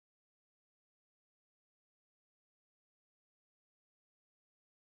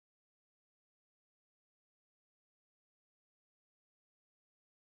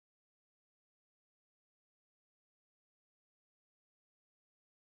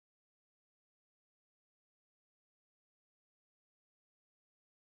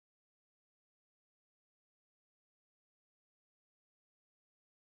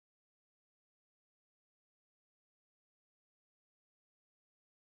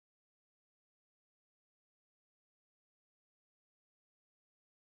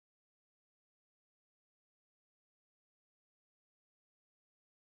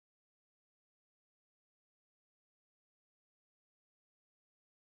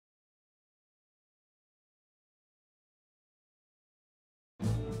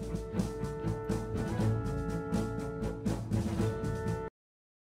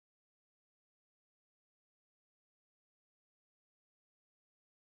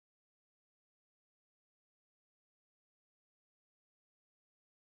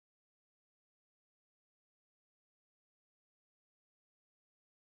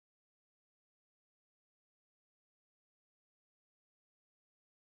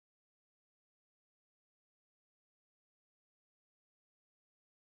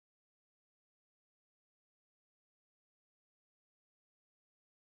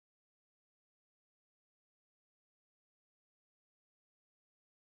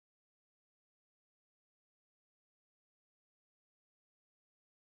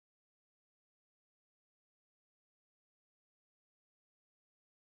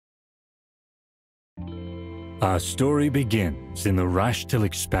Our story begins in the Rashtil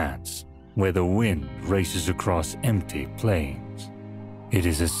Expanse, where the wind races across empty plains. It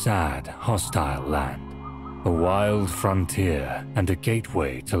is a sad, hostile land, a wild frontier and a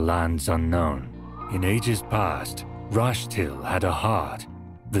gateway to lands unknown. In ages past, Rashtil had a heart,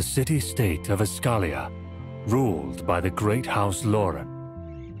 the city-state of Ascalia, ruled by the great House Lauren.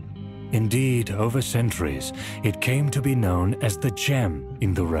 Indeed, over centuries, it came to be known as the Gem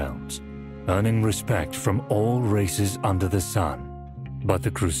in the realms, earning respect from all races under the sun. But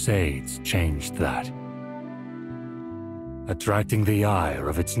the Crusades changed that. Attracting the ire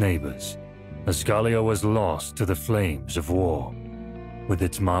of its neighbors, Ascalia was lost to the flames of war. With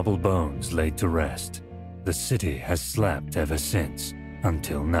its marble bones laid to rest, the city has slept ever since,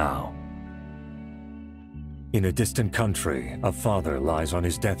 until now. In a distant country, a father lies on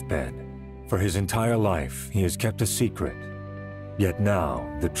his deathbed. For his entire life, he has kept a secret. Yet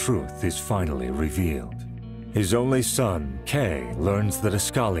now, the truth is finally revealed. His only son, Kay, learns that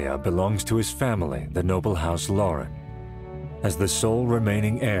Ascalia belongs to his family, the noble House Lauren. As the sole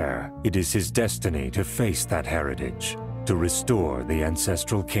remaining heir, it is his destiny to face that heritage, to restore the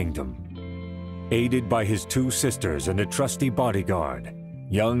ancestral kingdom. Aided by his two sisters and a trusty bodyguard,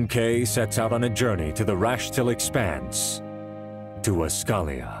 young Kay sets out on a journey to the Rashtil Expanse, to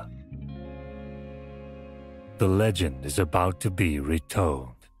Ascalia. The legend is about to be retold.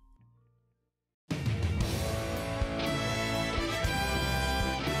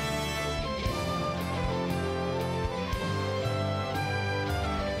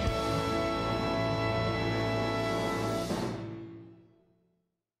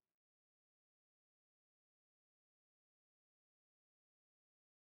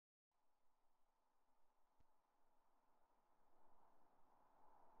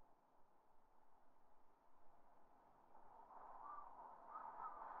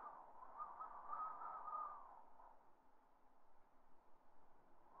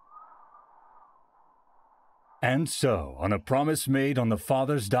 And so, on a promise made on the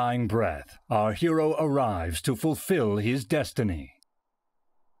father's dying breath, our hero arrives to fulfill his destiny.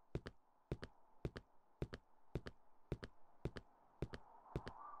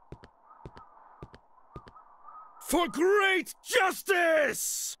 For great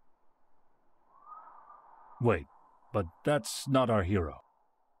justice! Wait, but that's not our hero.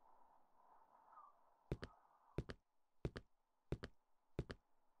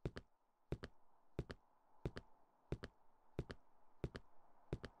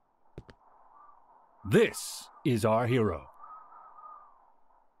 This is our hero.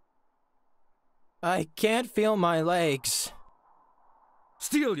 I can't feel my legs.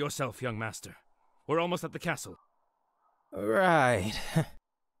 Steel yourself, young master. We're almost at the castle. Right.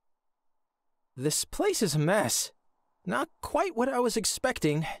 This place is a mess. Not quite what I was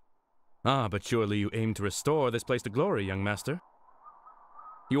expecting. Ah, but surely you aim to restore this place to glory, young master.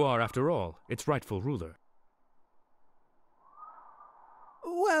 You are, after all, its rightful ruler.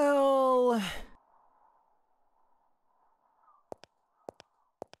 Well...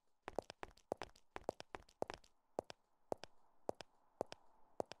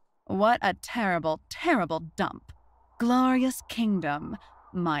 What a terrible, terrible dump. Glorious kingdom,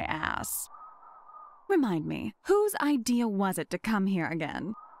 my ass. Remind me, whose idea was it to come here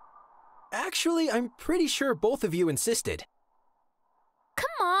again? Actually, I'm pretty sure both of you insisted.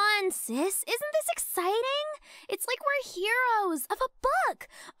 Come on, sis. Isn't this exciting? It's like we're heroes of a book,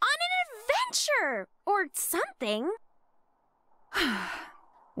 on an adventure, or something.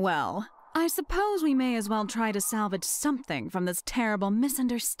 Well, I suppose we may as well try to salvage something from this terrible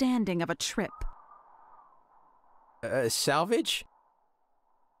misunderstanding of a trip. Salvage?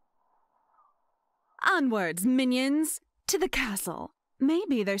 Onwards, minions! To the castle.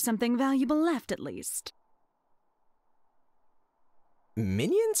 Maybe there's something valuable left, at least.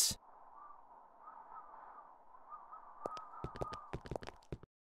 Minions?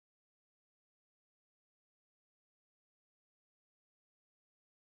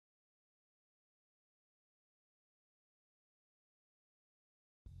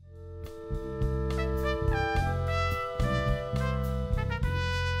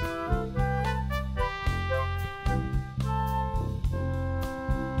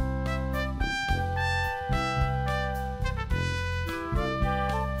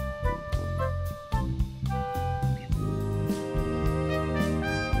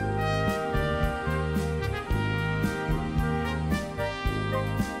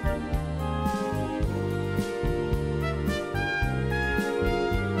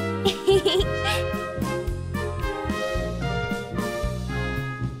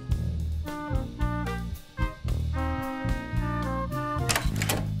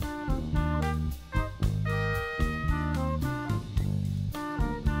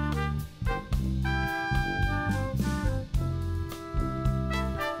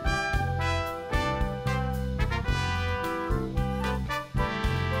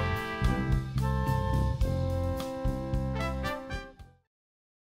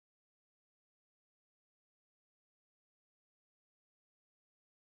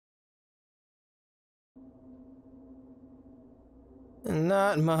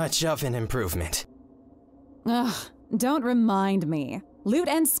 Not much of an improvement. Ugh, don't remind me. Loot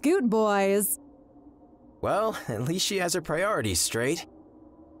and scoot, boys. Well, at least she has her priorities straight.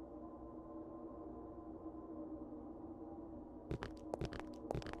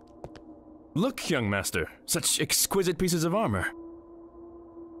 Look, young master, such exquisite pieces of armor.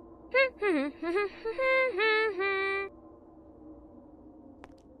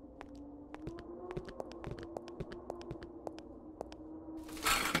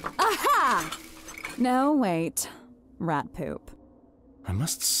 Aha! No, wait. Rat poop. I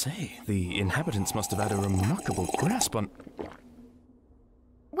must say, the inhabitants must have had a remarkable grasp on...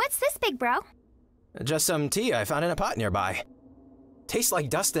 What's this, big bro? Just some tea I found in a pot nearby. Tastes like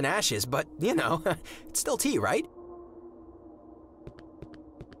dust and ashes, but, you know, it's still tea, right?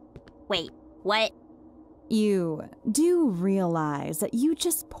 Wait, what? You do realize that you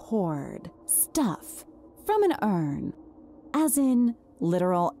just poured stuff from an urn, as in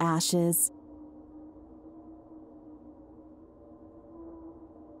literal ashes?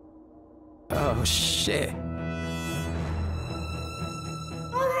 Oh, shit.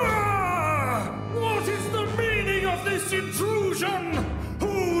 What is the meaning of this intrusion?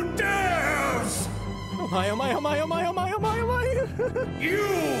 Who dares? Oh my, oh my, oh my, oh my, oh my, oh my, oh my.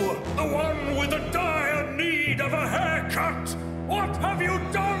 You, the one with the dire need of a haircut! What have you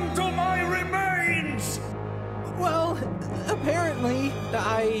done to my remains? Well, apparently,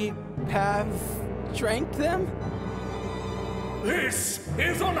 I have drank them? This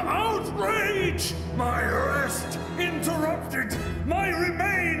is an outrage! My rest interrupted, my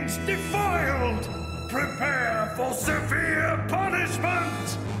remains defiled! Prepare for severe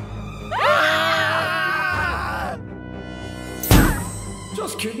punishment! Ah!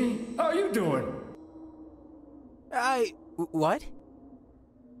 Just kidding. How you doing? What?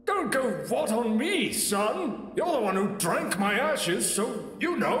 Don't go what on me, son. You're the one who drank my ashes, so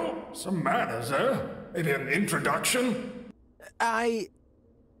you know. Some manners, eh? Maybe an introduction? That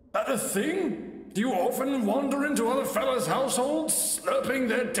a thing? Do you often wander into other fellas' households, slurping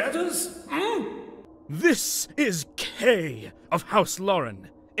their debtors? This is Kay of House Lauren,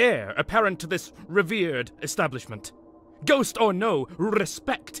 heir apparent to this revered establishment. Ghost or no,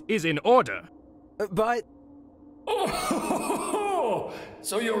 respect is in order. But... Oh,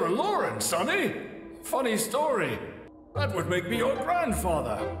 so you're a Lauren, sonny? Funny story. That would make me your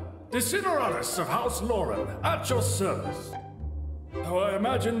grandfather. Desideratus of House Lauren, at your service. Though I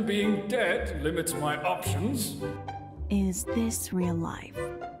imagine being dead limits my options. Is this real life?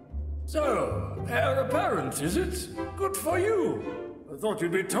 So, heir apparent, is it? Good for you. I thought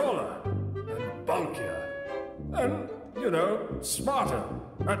you'd be taller, and bulkier, and, you know, smarter.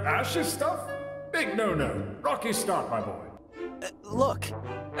 That ashes stuff? Big no-no. Rocky start, my boy. Look.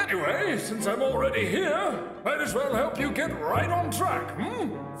 Anyway, since I'm already here, might as well help you get right on track,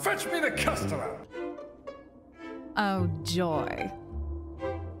 Fetch me the customer. Oh, joy.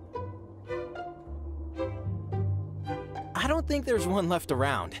 I don't think there's one left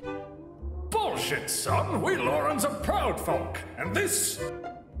around. Bullshit, son. We Laurens are proud folk. And this...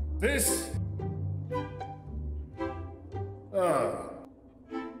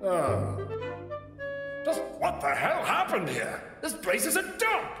 Just what the hell happened here? This place is a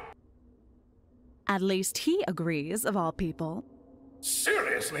dump! At least he agrees, of all people.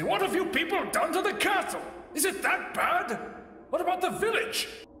 Seriously, what have you people done to the castle? Is it that bad? What about the village?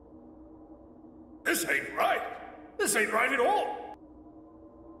 This ain't right. This ain't right at all.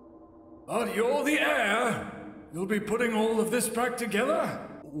 But you're the heir. You'll be putting all of this back together?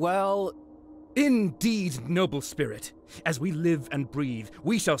 Well... Indeed, noble spirit. As we live and breathe,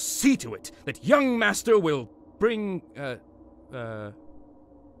 we shall see to it that young master will bring,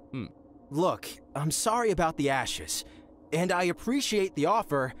 Look, I'm sorry about the ashes. And I appreciate the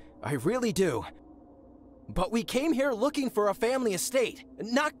offer, I really do. But we came here looking for a family estate,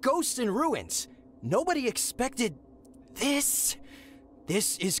 not ghosts in ruins. Nobody expected this.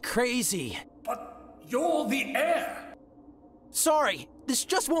 This is crazy. But you're the heir. Sorry, this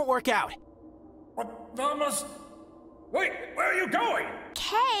just won't work out. But that must... Wait, where are you going?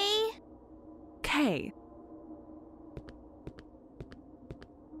 Kay? Kay.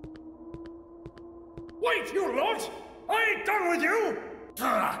 Wait, you lot! I ain't done with you!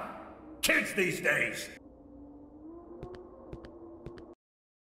 Kids these days!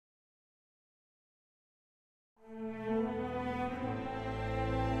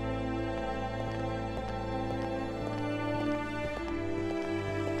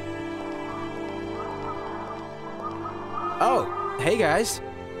 Oh, hey guys.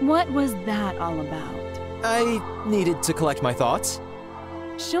 What was that all about? I needed to collect my thoughts.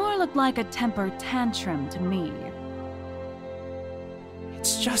 Sure looked like a temper tantrum to me.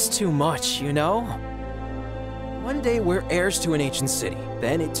 just too much, you know? One day we're heirs to an ancient city.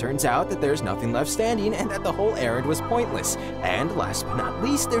 Then it turns out that there's nothing left standing and that the whole errand was pointless. And last but not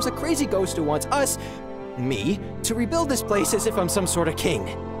least, there's a crazy ghost who wants us, me, to rebuild this place as if I'm some sort of king.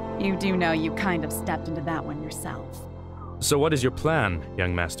 You do know you kind of stepped into that one yourself. So what is your plan,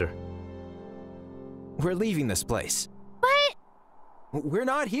 young master? We're leaving this place. But We're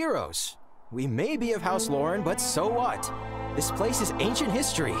not heroes. We may be of House Lauren, but so what? This place is ancient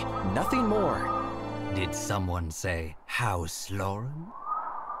history, nothing more. Did someone say House Lauren?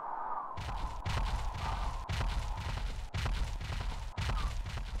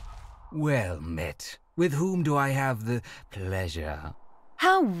 Well met. With whom do I have the pleasure?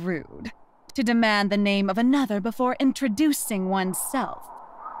 How rude to demand the name of another before introducing oneself.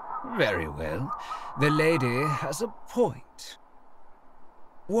 Very well. The lady has a point.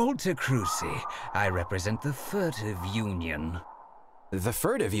 Walter Crucy, I represent the Furtive Union. The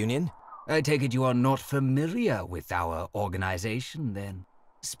Furtive Union? I take it you are not familiar with our organization, then.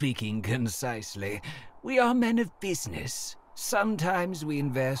 Speaking concisely, we are men of business. Sometimes we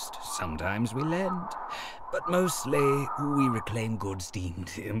invest, sometimes we lend. But mostly, we reclaim goods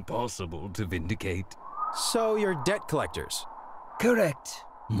deemed impossible to vindicate. So you're debt collectors? Correct,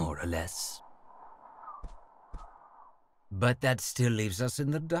 more or less. But that still leaves us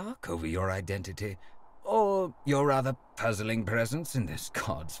in the dark over your identity. Or your rather puzzling presence in this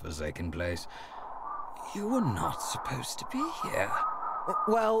god's-forsaken place. You were not supposed to be here.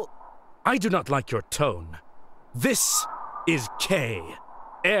 Well, I do not like your tone. This is Kay,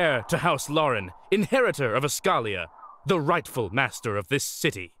 heir to House Lauren, inheritor of Ascalia, the rightful master of this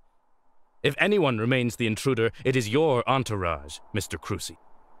city. If anyone remains the intruder, it is your entourage, Mr. Crucy.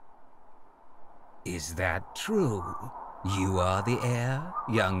 Is that true? You are the heir,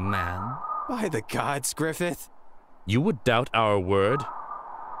 young man? by the gods, Griffith. You would doubt our word?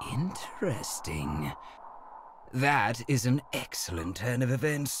 Interesting. That is an excellent turn of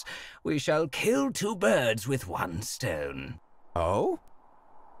events. We shall kill two birds with one stone. Oh?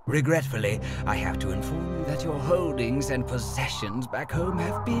 Regretfully, I have to inform you that your holdings and possessions back home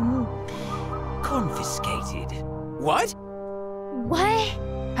have been confiscated. What? What?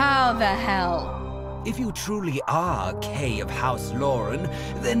 How the hell? If you truly are Kay of House Lauren,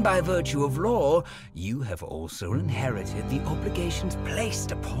 then by virtue of law, you have also inherited the obligations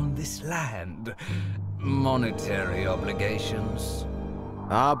placed upon this land. Monetary obligations.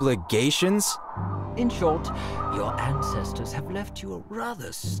 Obligations? In short, your ancestors have left you a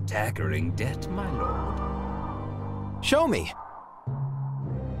rather staggering debt, my lord. Show me.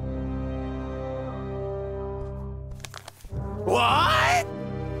 What?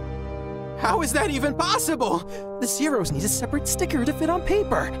 How is that even possible? The zeros need a separate sticker to fit on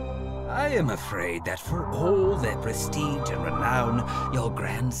paper. I am afraid that for all their prestige and renown, your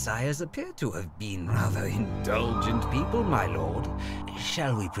grandsires appear to have been rather indulgent people, my lord.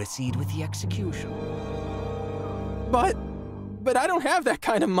 Shall we proceed with the execution? But I don't have that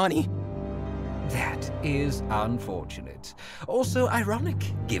kind of money. That is unfortunate. Also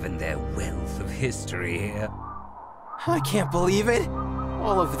ironic, given their wealth of history here. I can't believe it.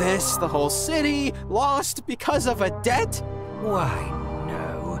 All of this, the whole city, lost because of a debt? Why,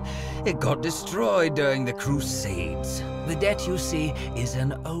 no. It got destroyed during the Crusades. The debt, you see, is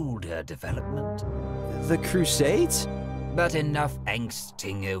an older development. The Crusades? But enough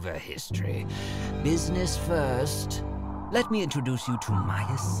angsting over history. Business first. Let me introduce you to my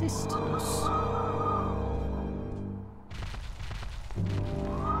assistants.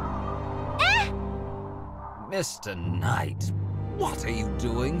 Mr. Knight, what are you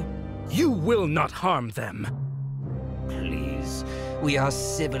doing? You will not harm them. Please, we are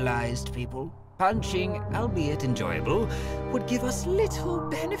civilized people. Punching, albeit enjoyable, would give us little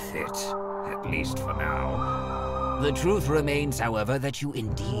benefit, at least for now. The truth remains, however, that you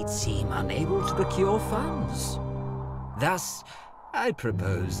indeed seem unable to procure funds. Thus, I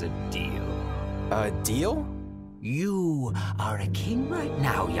propose a deal. A deal? You are a king right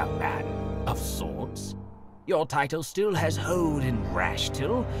now, young man, of sorts. Your title still has hold in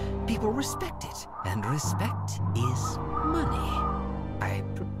Rashtill. People respect it, and respect is money. I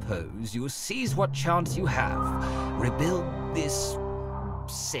propose you seize what chance you have, rebuild this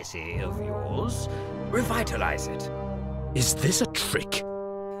city of yours, revitalize it. Is this a trick?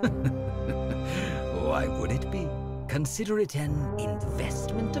 Why would it be? Consider it an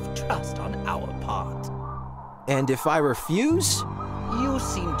investment of trust on our part. And if I refuse? You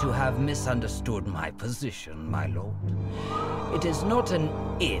seem to have misunderstood my position, my lord. It is not an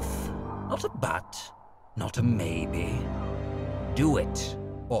if, not a but, not a maybe. Do it,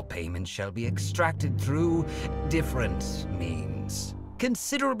 or payment shall be extracted through different means.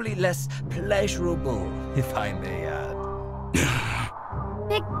 considerably less pleasurable, if I may add.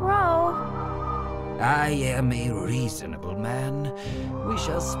 Big bro. I am a reasonable man. We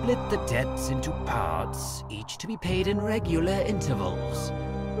shall split the debts into parts, each to be paid in regular intervals.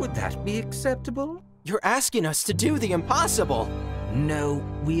 Would that be acceptable? You're asking us to do the impossible. No,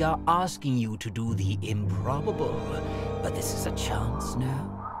 we are asking you to do the improbable. But this is a chance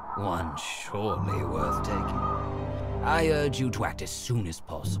now, one surely worth taking. I urge you to act as soon as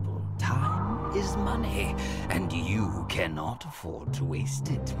possible. Time is money, and you cannot afford to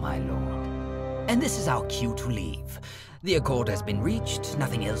waste it, my lord. And this is our cue to leave. The accord has been reached,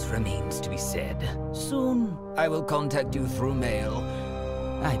 nothing else remains to be said. Soon, I will contact you through mail.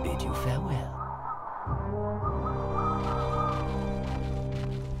 I bid you farewell.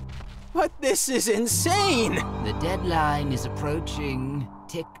 But this is insane! The deadline is approaching.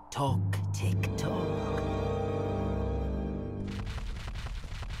 Tick-tock, tick-tock.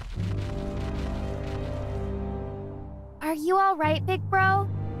 Are you alright, big bro?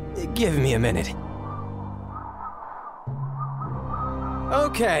 Give me a minute.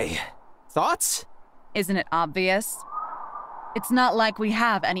 Okay. Thoughts? Isn't it obvious? It's not like we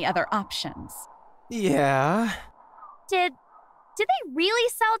have any other options. Yeah. Did they really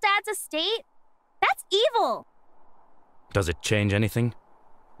sell Dad's estate? That's evil! Does it change anything?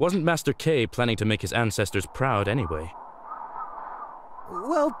 Wasn't Master K planning to make his ancestors proud anyway?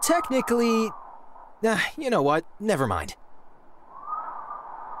 Well, technically... you know what? Never mind.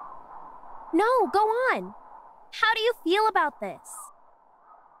 No, go on. How do you feel about this?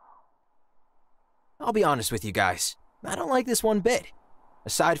 I'll be honest with you guys. I don't like this one bit.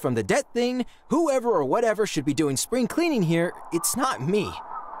 Aside from the debt thing, whoever or whatever should be doing spring cleaning here, it's not me.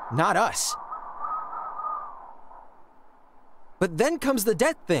 Not us. But then comes the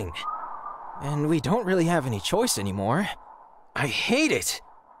debt thing. And we don't really have any choice anymore. I hate it.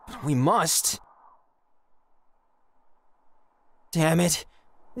 But we must. Damn it.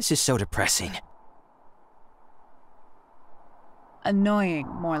 This is so depressing. Annoying,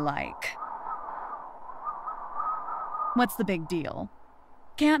 more like. What's the big deal?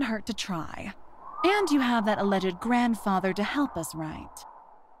 Can't hurt to try. And you have that alleged grandfather to help us, right?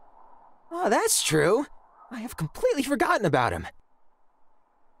 Oh, that's true. I have completely forgotten about him.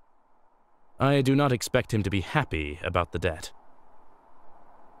 I do not expect him to be happy about the debt.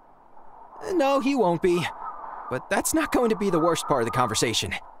 No, he won't be. But that's not going to be the worst part of the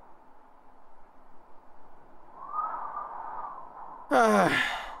conversation.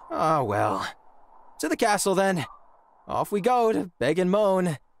 Oh well. To the castle then. Off we go to beg and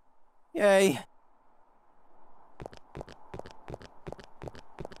moan. Yay.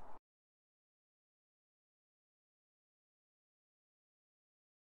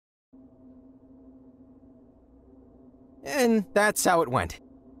 And that's how it went.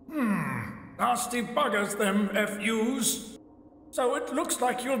 Nasty buggers, them FUs. So it looks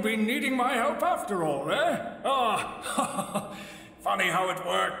like you'll be needing my help after all, eh? Ah, funny how it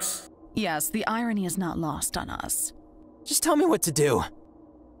works. Yes, the irony is not lost on us. Just tell me what to do.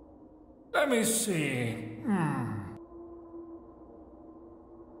 Let me see.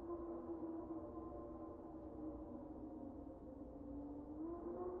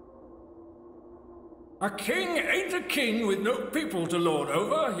 A king ain't a king with no people to lord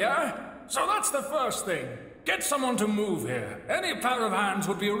over, yeah? So that's the first thing. Get someone to move here. Any pair of hands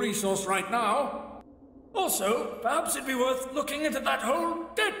would be a resource right now. Also, perhaps it'd be worth looking into that whole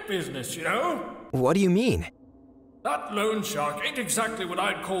debt business, you know? What do you mean? That loan shark ain't exactly what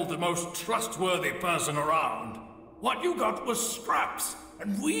I'd call the most trustworthy person around. What you got was scraps,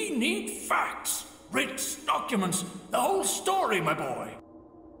 and we need facts, writs, documents, the whole story, my boy.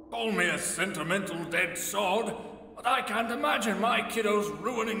 Call me a sentimental dead sod, but I can't imagine my kiddos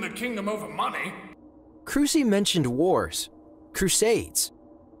ruining the kingdom over money. Crucy mentioned wars. Crusades.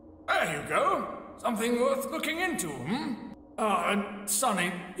 There you go. Something worth looking into, and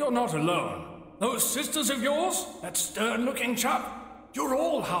Sonny, you're not alone. Those sisters of yours, that stern-looking chap, you're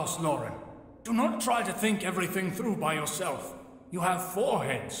all House Lauren. Do not try to think everything through by yourself. You have 4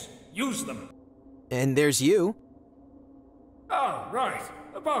 heads. Use them. And there's you. Oh, right.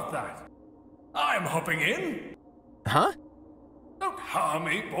 About that. I'm hopping in. Huh? Don't harm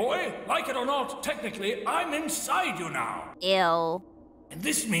me, boy. Like it or not, technically, I'm inside you now. Ew. And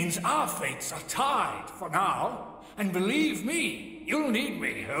this means our fates are tied for now. And believe me, you'll need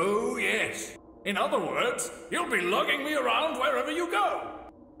me. Oh, yes. In other words, you'll be lugging me around wherever you go.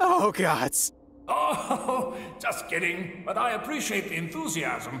 Oh, gods. Oh, just kidding. But I appreciate the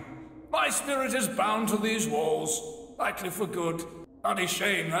enthusiasm. My spirit is bound to these walls, likely for good. Bloody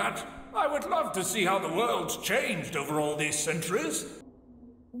shame that. I would love to see how the world's changed over all these centuries.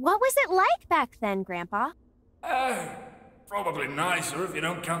 What was it like back then, Grandpa? Probably nicer if you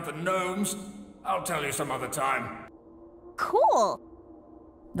don't count the gnomes. I'll tell you some other time. Cool.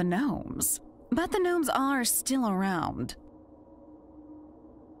 The gnomes. But the gnomes are still around.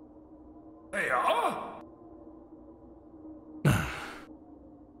 They are?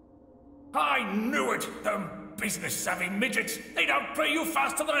 I knew it! Them business-savvy midgets! They'd outplay you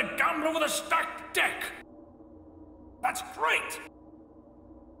faster than a gambler with a stacked deck! That's great!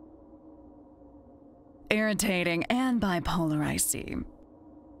 Irritating and bipolar, I see.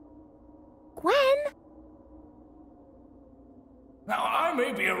 Gwen? Now, I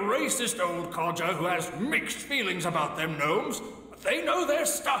may be a racist old codger who has mixed feelings about them gnomes, but they know their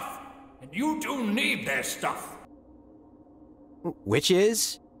stuff, and you do need their stuff. Which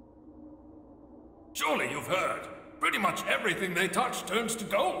is? Surely you've heard. Pretty much everything they touch turns to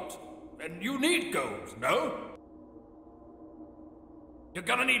gold. And you need gold, no? You're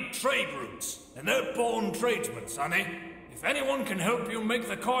gonna need trade routes, and they're born tradesmen, sonny. If anyone can help you make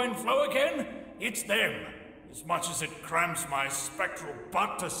the coin flow again, it's them. As much as it cramps my spectral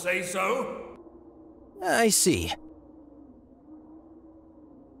butt to say so. I see.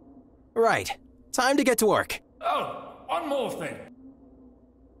 Right. Time to get to work. Oh, one more thing.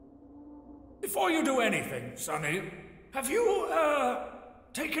 Before you do anything, Sonny, have you,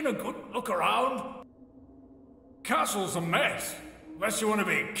 taken a good look around? Castle's a mess. Unless you want to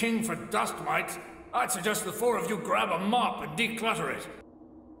be king for dust mites, I'd suggest the four of you grab a mop and declutter it.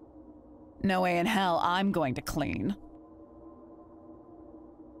 No way in hell I'm going to clean.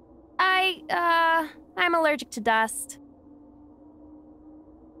 I'm allergic to dust.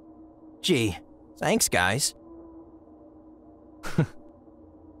 Gee, thanks, guys.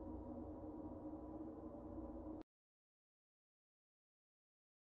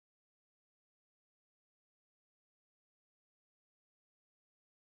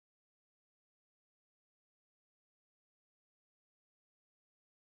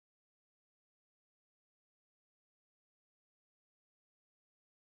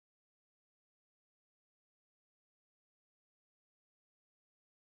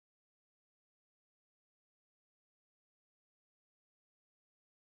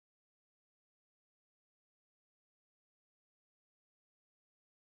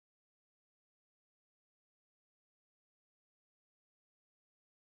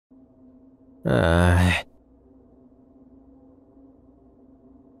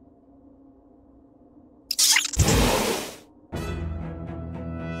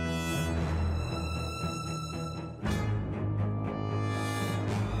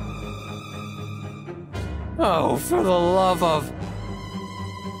 Oh, for the love of...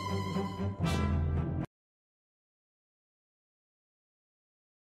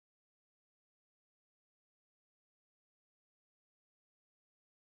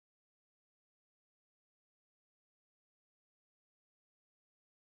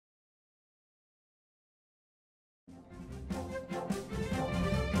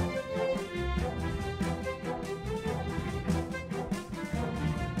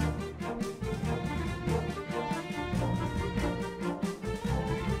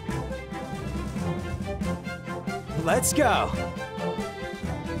 Let's go!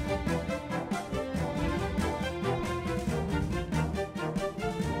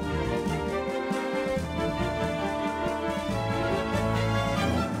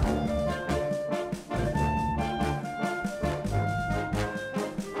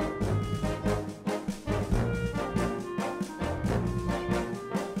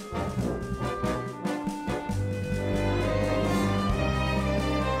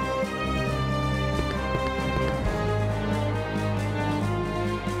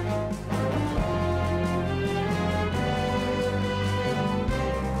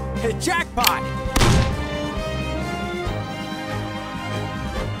 Jackpot!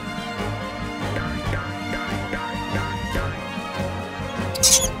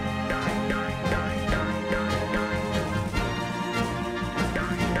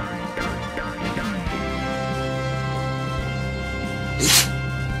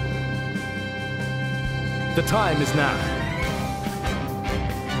 The time is now.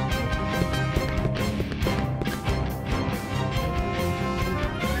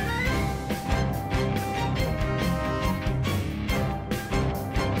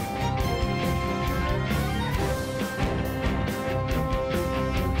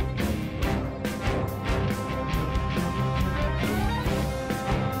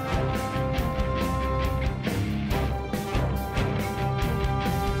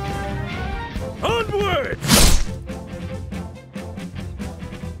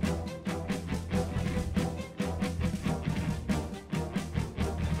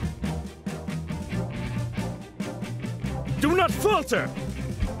 not falter!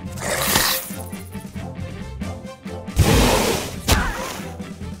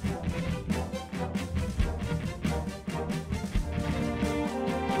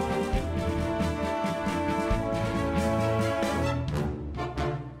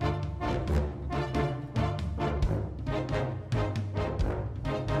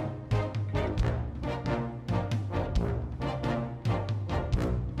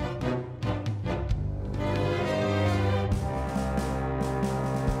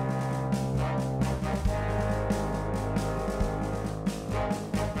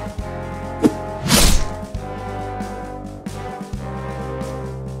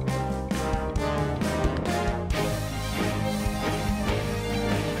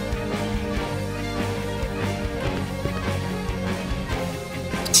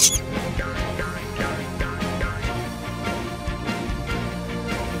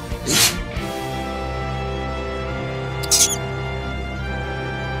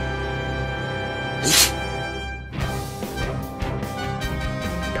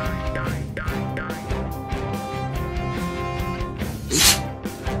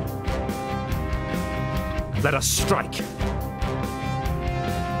 Let us strike!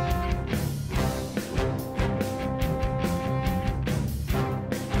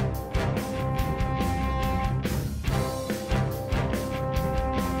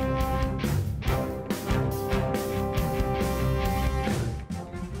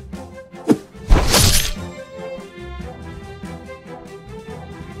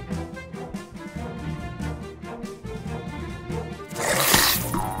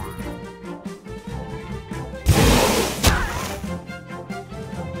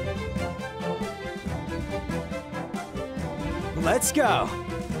 Let's go!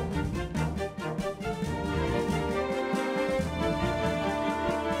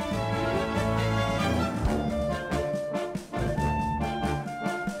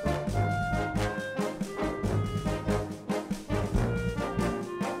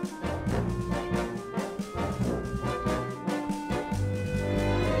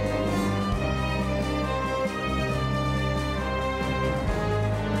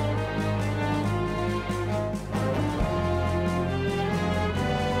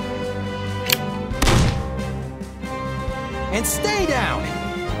 And stay down!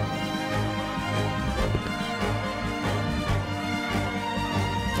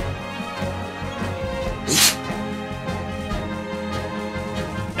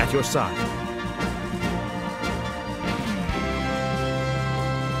 At your side.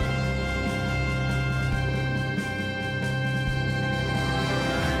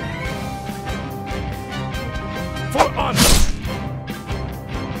 For honor!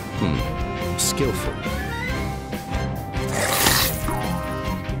 Skillful.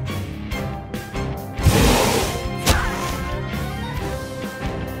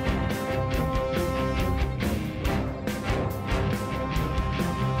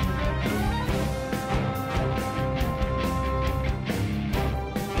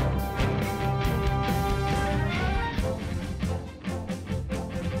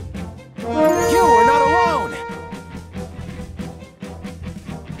 You are not alone!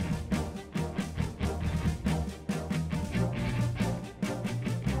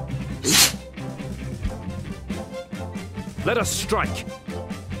 Let us strike!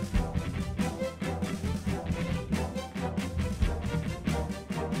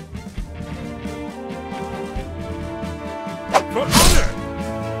 For honor!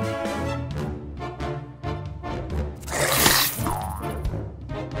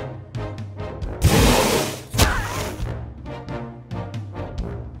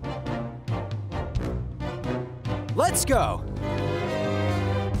 Let's go!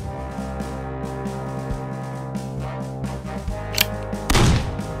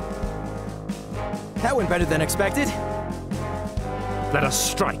 That went better than expected. Let us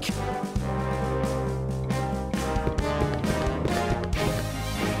strike!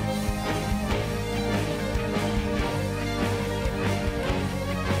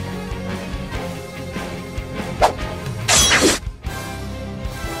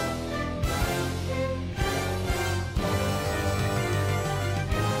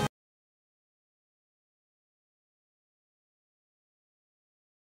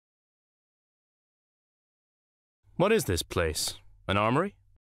 What is this place? An armory?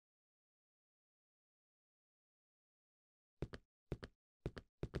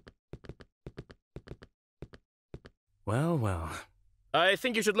 Well, well. I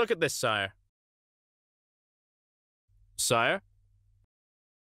think you should look at this, sire. Sire?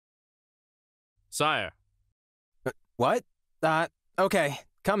 Sire. What? Okay,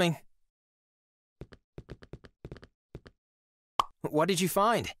 coming. What did you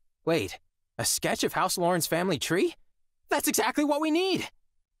find? Wait, a sketch of House Lauren's family tree? That's exactly what we need!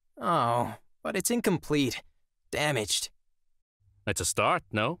 Oh, but it's incomplete. Damaged. It's a start,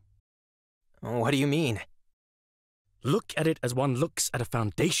 no? What do you mean? Look at it as one looks at a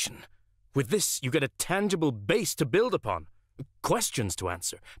foundation. With this, you get a tangible base to build upon. Questions to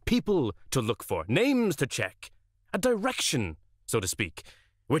answer, people to look for, names to check. A direction, so to speak,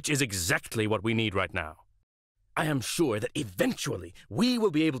 which is exactly what we need right now. I am sure that eventually we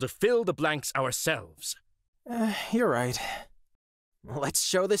will be able to fill the blanks ourselves. You're right. Let's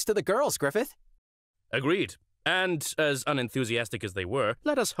show this to the girls, Griffith. Agreed. And as unenthusiastic as they were,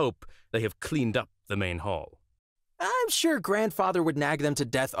 let us hope they have cleaned up the main hall. I'm sure Grandfather would nag them to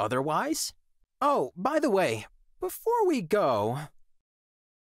death otherwise. Oh, by the way, before we go...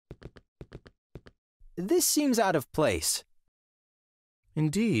 This seems out of place.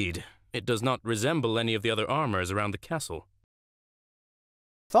 Indeed. It does not resemble any of the other armors around the castle.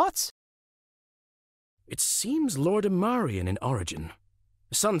 Thoughts? It seems Lordimarian in origin.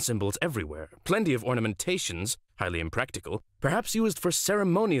 Sun symbols everywhere, plenty of ornamentations, highly impractical, perhaps used for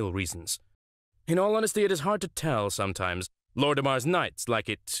ceremonial reasons. In all honesty, it is hard to tell sometimes. Lordimar's knights like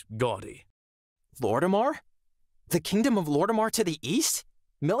it gaudy. Lordimar? The kingdom of Lordimar to the east?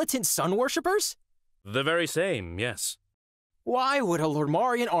 Militant sun worshippers? The very same, yes. Why would a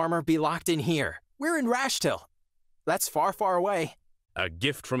Lordmarian armor be locked in here? We're in Rashtil. That's far, far away. A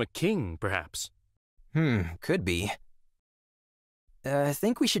gift from a king, perhaps. Could be.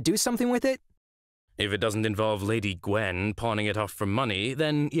 Think we should do something with it? If it doesn't involve Lady Gwen pawning it off for money,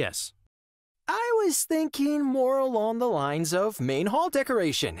 then yes. I was thinking more along the lines of main hall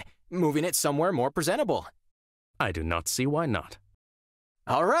decoration, moving it somewhere more presentable. I do not see why not.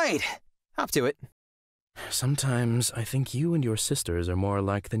 All right, hop to it. Sometimes I think you and your sisters are more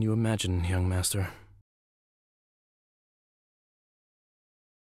alike than you imagine, young master.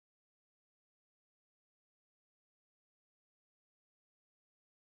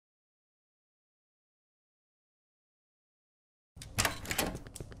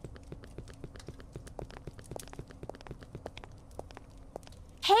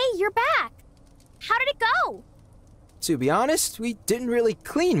 Hey, you're back! How did it go? To be honest, we didn't really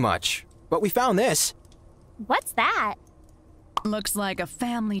clean much, but we found this. What's that? Looks like a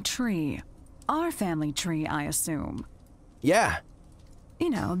family tree. Our family tree, I assume. Yeah. You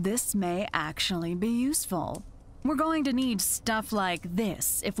know, this may actually be useful. We're going to need stuff like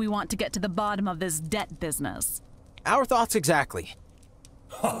this if we want to get to the bottom of this debt business. Our thoughts exactly.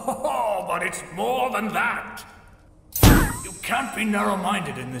 Oh, but it's more than that. You can't be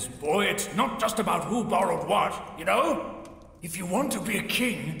narrow-minded in this, boy. It's not just about who borrowed what, you know? If you want to be a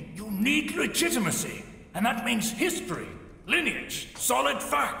king, you need legitimacy. And that means history, lineage, solid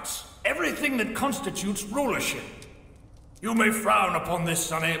facts, everything that constitutes rulership. You may frown upon this,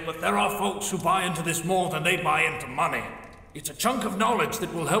 Sonny, but there are folks who buy into this more than they buy into money. It's a chunk of knowledge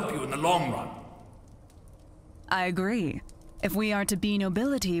that will help you in the long run. I agree. If we are to be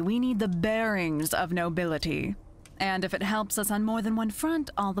nobility, we need the bearings of nobility. And if it helps us on more than one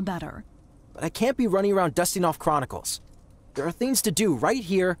front, all the better. But I can't be running around dusting off chronicles. There are things to do right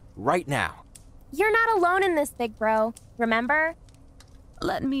here, right now. You're not alone in this, big bro. Remember?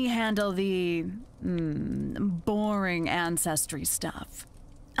 Let me handle the... boring ancestry stuff.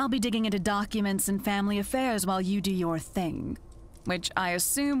 I'll be digging into documents and family affairs while you do your thing. Which I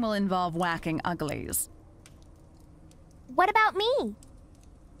assume will involve whacking uglies. What about me?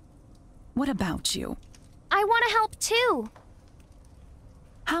 What about you? I want to help too.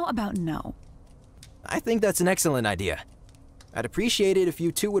 How about no? I think that's an excellent idea. I'd appreciate it if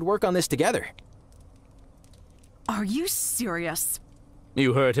you two would work on this together. Are you serious?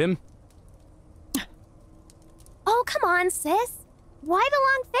 You heard him. Oh, come on, sis. Why the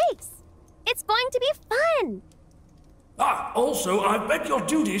long face? It's going to be fun. Also, I bet your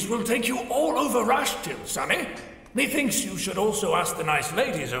duties will take you all over Rashtil, Sonny. Methinks you should also ask the nice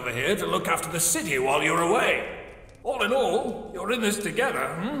ladies over here to look after the city while you're away. All in all, you're in this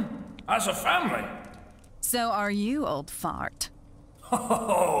together, as a family. So are you, old fart.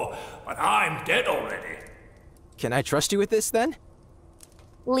 Oh, but I'm dead already. Can I trust you with this, then?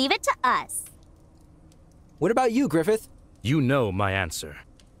 Leave it to us. What about you, Griffith? You know my answer.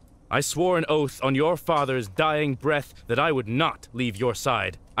 I swore an oath on your father's dying breath that I would not leave your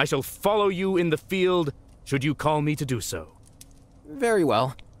side. I shall follow you in the field, should you call me to do so. Very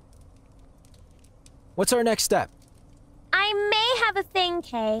well. What's our next step? I may have a thing,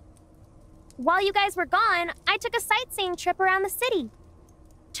 Kay. While you guys were gone, I took a sightseeing trip around the city.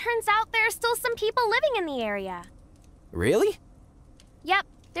 Turns out there are still some people living in the area. Really? Yep,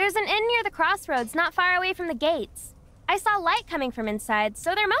 there's an inn near the crossroads not far away from the gates. I saw light coming from inside,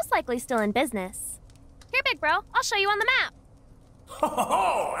 so they're most likely still in business. Here, big bro, I'll show you on the map. Ho ho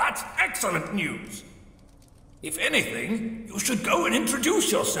ho! That's excellent news! If anything, you should go and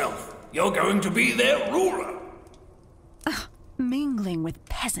introduce yourself. You're going to be their ruler. Mingling with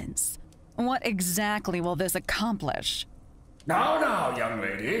peasants. What exactly will this accomplish? Now, young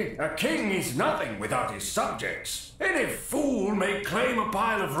lady, a king is nothing without his subjects. Any fool may claim a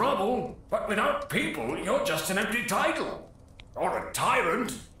pile of rubble, but without people, you're just an empty title. Or a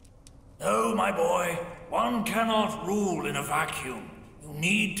tyrant. No, my boy, one cannot rule in a vacuum. You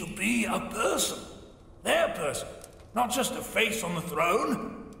need to be a person. Their person, not just a face on the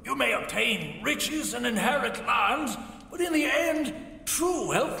throne. You may obtain riches and inherit lands, but in the end, true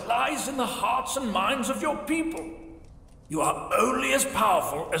wealth lies in the hearts and minds of your people. You are only as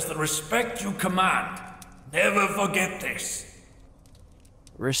powerful as the respect you command. Never forget this.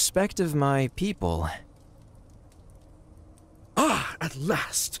 Respect of my people. Ah, at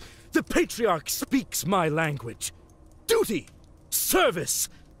last! The Patriarch speaks my language. Duty, service,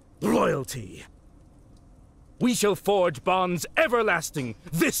 loyalty. We shall forge bonds everlasting.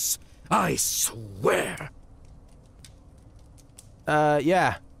 This I swear.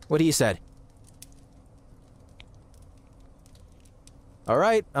 Yeah. What he said.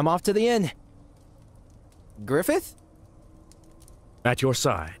 Alright, I'm off to the inn. Griffith? At your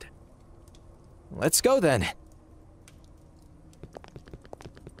side. Let's go then.